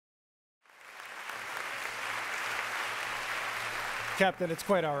Captain, it's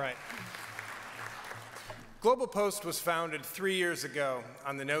quite all right. GlobalPost was founded 3 years ago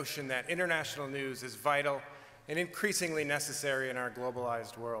on the notion that international news is vital and increasingly necessary in our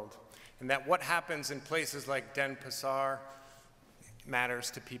globalized world, and that what happens in places like Denpasar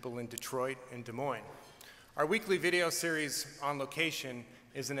matters to people in Detroit and Des Moines. Our weekly video series, On Location,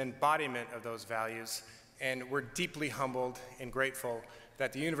 is an embodiment of those values, and we're deeply humbled and grateful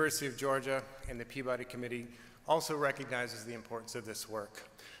that the University of Georgia and the Peabody Committee also recognizes the importance of this work.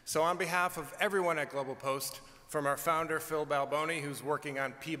 So on behalf of everyone at GlobalPost, from our founder, Phil Balboni, who's working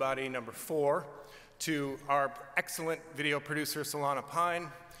on Peabody #4, to our excellent video producer, Solana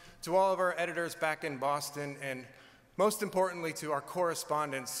Pine, to all of our editors back in Boston, and most importantly, to our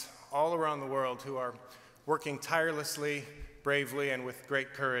correspondents all around the world who are working tirelessly, bravely, and with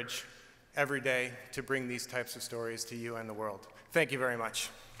great courage every day to bring these types of stories to you and the world. Thank you very much.